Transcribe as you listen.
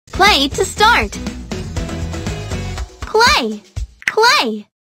play to start. Play! Play!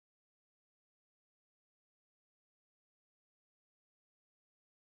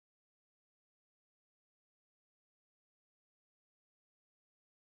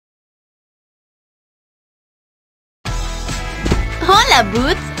 Hola,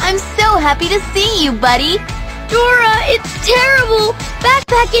 Boots! I'm so happy to see you, buddy! Dora, it's terrible!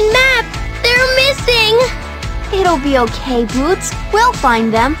 Backpack and map! They're missing! It'll be okay, Boots. We'll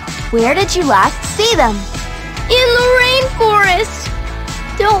find them. Where did you last see them? In the rainforest!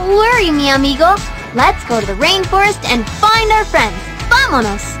 Don't worry, mi amigo. Let's go to the rainforest and find our friends.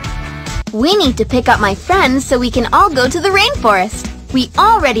 Vámonos! We need to pick up my friends so we can all go to the rainforest. We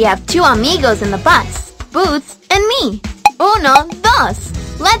already have 2 amigos in the bus, Boots and me. Uno, dos.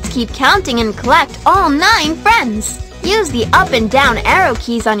 Let's keep counting and collect all 9 friends. Use the up and down arrow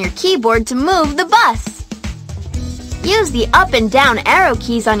keys on your keyboard to move the bus. Use the up and down arrow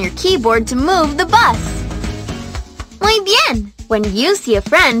keys on your keyboard to move the bus. Muy bien! When you see a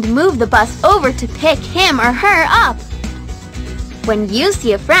friend, move the bus over to pick him or her up. When you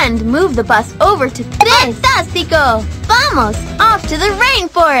see a friend, move the bus over to this. Fantástico! Vamos! Off to the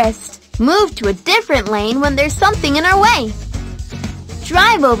rainforest! Move to a different lane when there's something in our way.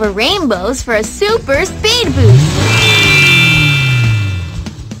 Drive over rainbows for a super speed boost.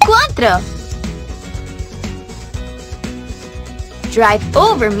 4. Drive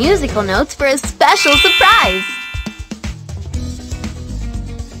over musical notes for a special surprise.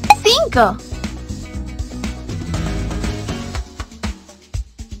 5.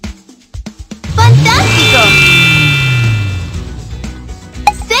 Fantástico!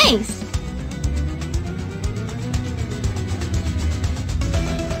 6.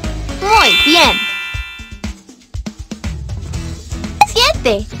 Muy bien.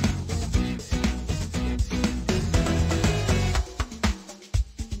 7.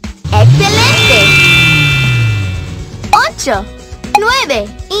 8. 9.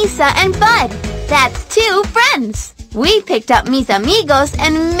 Isa and Bud. That's 2 friends. We picked up mis amigos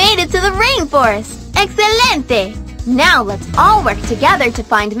and made it to the rainforest. Excelente. Now let's all work together to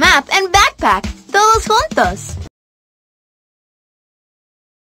find map and backpack. Todos juntos.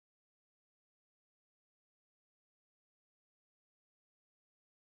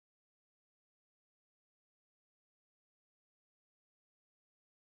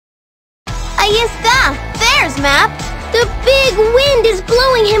 Ahí está! There's map! The big wind is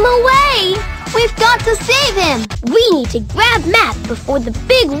blowing him away! We've got to save him! We need to grab map before the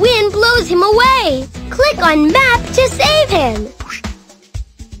big wind blows him away! Click on map to save him!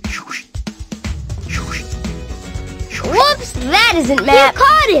 Whoops! That isn't map! You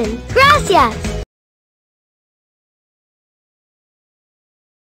caught him! Gracias!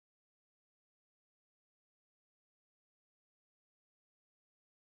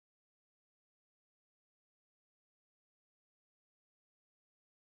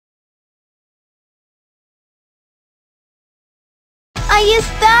 Ahí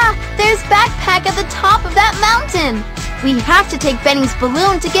está! There's backpack at the top of that mountain! We have to take Benny's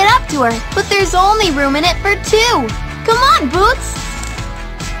balloon to get up to her, but there's only room in it for 2. Come on, Boots!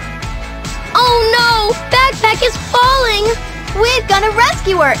 Oh no! Backpack is falling! We've got to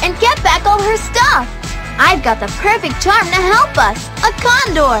rescue her and get back all her stuff! I've got the perfect charm to help us! A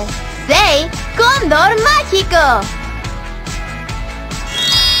condor! Say, Condor Mágico!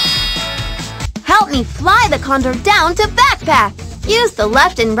 Help me fly the condor down to backpack! Use the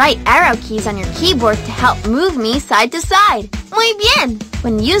left and right arrow keys on your keyboard to help move me side to side. Muy bien!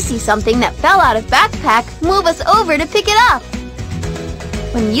 When you see something that fell out of backpack, move us over to pick it up.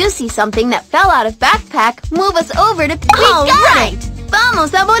 When you see something that fell out of backpack, move us over to pick it up. All right!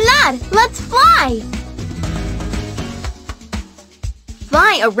 Vamos a volar! Let's fly!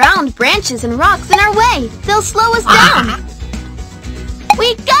 Fly around branches and rocks in our way. They'll slow us down.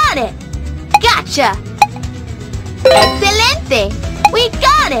 We got it! Gotcha! Excelente! We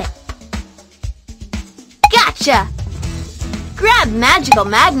got it! Gotcha! Grab magical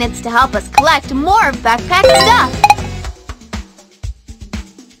magnets to help us collect more of backpack stuff.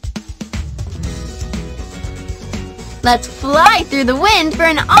 Let's fly through the wind for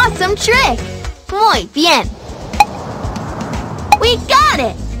an awesome trick! Muy bien! We got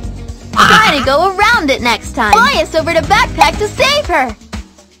it! Try to go around it next time. Fly us over to backpack to save her!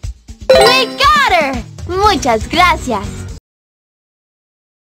 We got her! Muchas gracias!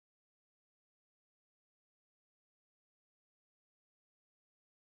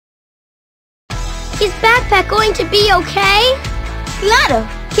 Is backpack going to be okay? Claro!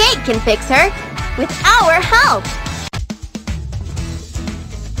 Kate can fix her! With our help!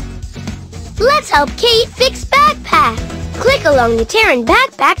 Let's help Kate fix backpack! Click along the Terran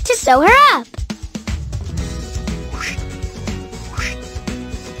backpack to sew her up.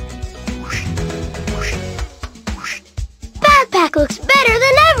 Backpack looks better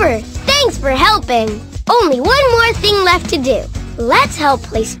than ever. Thanks for helping. Only one more thing left to do. Let's help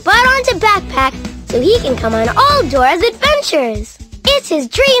place Bud onto Backpack so he can come on all Dora's adventures. It's his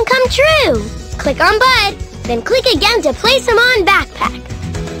dream come true. Click on Bud, then click again to place him on Backpack.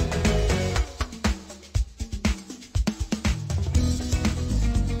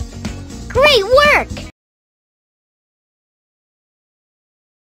 Great work!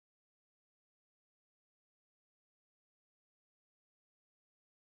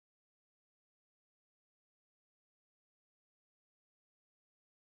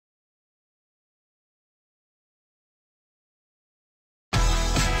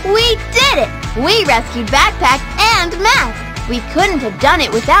 We did it! We rescued Backpack and Matt! We couldn't have done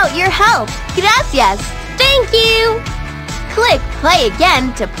it without your help! Gracias! Thank you! Click play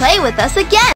again to play with us again!